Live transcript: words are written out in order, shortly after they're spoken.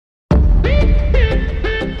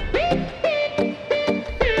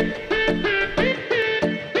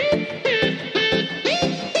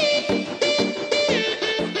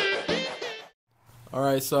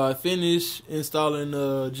Alright, so I finished installing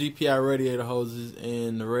the GPI radiator hoses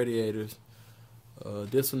and the radiators.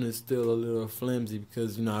 This one is still a little flimsy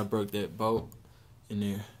because, you know, I broke that bolt in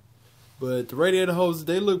there. But the radiator hoses,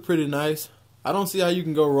 they look pretty nice. I don't see how you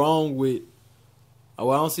can go wrong with, I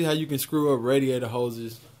don't see how you can screw up radiator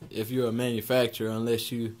hoses if you're a manufacturer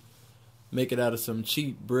unless you make it out of some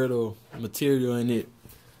cheap, brittle material and it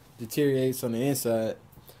deteriorates on the inside.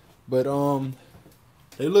 But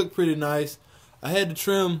they look pretty nice. I had to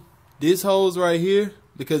trim this hose right here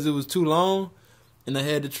because it was too long, and I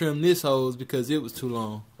had to trim this hose because it was too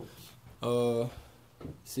long.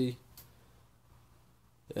 See,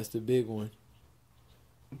 that's the big one,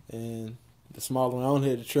 and the smaller one I only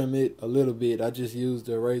had to trim it a little bit. I just used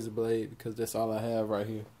the razor blade because that's all I have right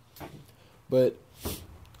here. But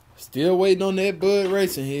still waiting on that Bud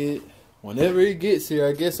racing head. Whenever it gets here,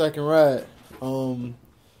 I guess I can ride. Trying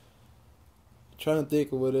to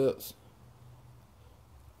think of what else.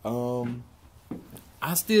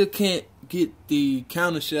 I still can't get the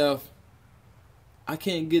counter shaft. I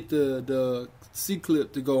can't get the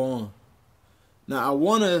C-clip to go on. Now I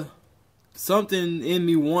wanna, something in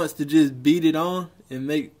me wants to just beat it on and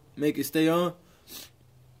make it stay on,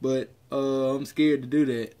 but I'm scared to do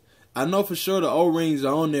that. I know for sure the O-rings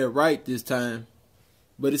are on there right this time,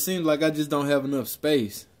 but it seems like I just don't have enough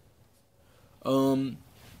space.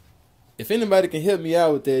 If anybody can help me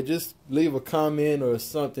out with that, just leave a comment or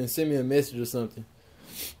something. Send me a message or something.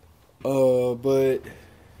 But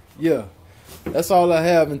yeah, that's all I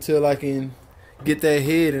have until I can get that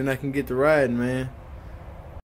head and I can get to riding, man.